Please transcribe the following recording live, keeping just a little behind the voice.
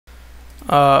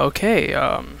Hello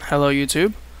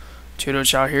YouTube,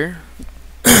 Tutochao here.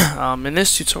 In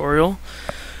this tutorial,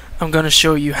 I'm going to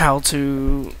show you how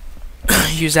to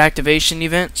use activation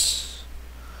events.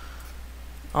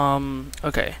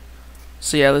 Okay,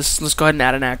 so yeah, let's go ahead and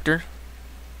add an actor.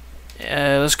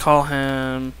 Let's call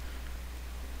him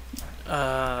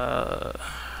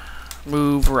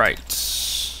move right.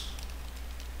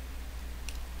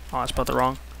 Oh, I spelled it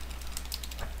wrong.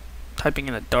 Typing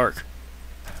in the dark.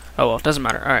 Oh well, doesn't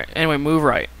matter. Alright, anyway, move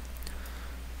right.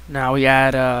 Now we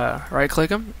add, right click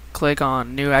him, click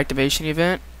on new activation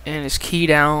event, and his key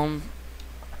down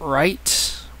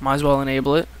right. Might as well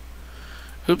enable it.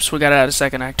 Oops, we gotta add a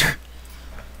second actor.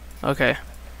 Okay.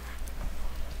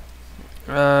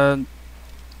 Okay.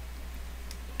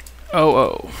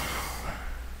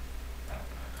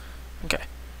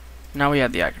 Now we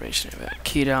add the activation event.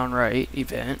 Key down right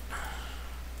event.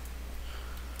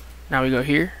 Now we go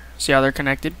here. See how they're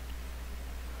connected?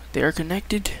 They are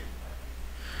connected.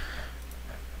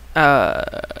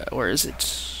 Where is it?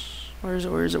 Where is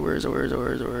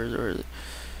it?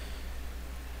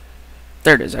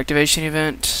 There it is. Activation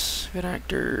event. Event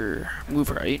actor. Move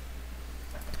right.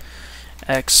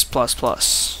 X++.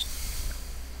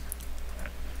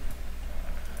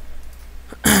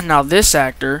 Now this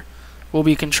actor will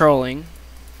be controlling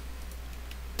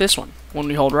this one when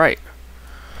we hold right.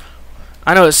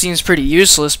 I know it seems pretty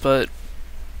useless, but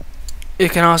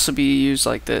it can also be used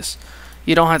like this.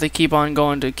 You don't have to keep on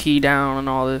going to key down and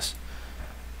all this.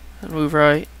 And move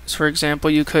right. So for example,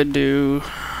 you could do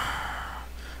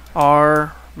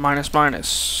R minus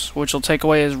minus, which will take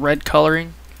away his red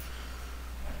coloring.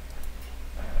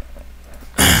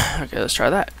 Okay, let's try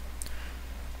that.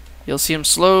 You'll see him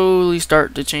slowly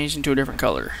start to change into a different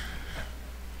color.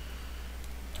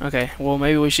 Okay, well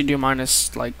maybe we should do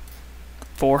minus like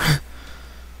 4.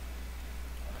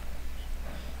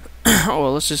 Oh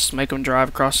well, let's just make him drive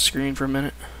across the screen for a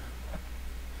minute.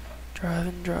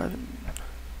 Driving.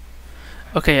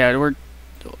 Okay, yeah, we're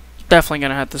definitely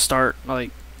gonna have to start, like,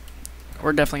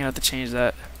 we're definitely gonna have to change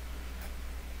that.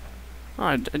 Oh,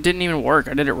 it didn't even work.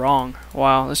 I did it wrong.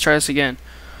 Wow, let's try this again.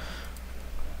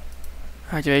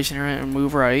 Activation right and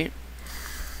move right.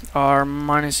 R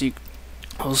minus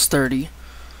equals 30.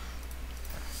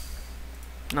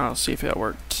 Now let's see if that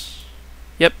worked.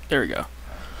 Yep, there we go.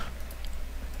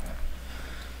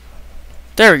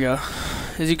 There we go.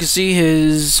 As you can see,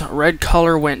 his red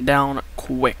color went down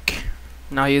quick.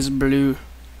 Now he is blue.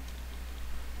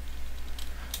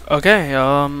 Okay,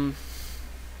 I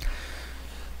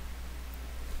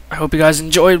hope you guys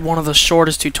enjoyed one of the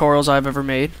shortest tutorials I've ever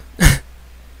made.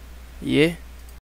 Yeah.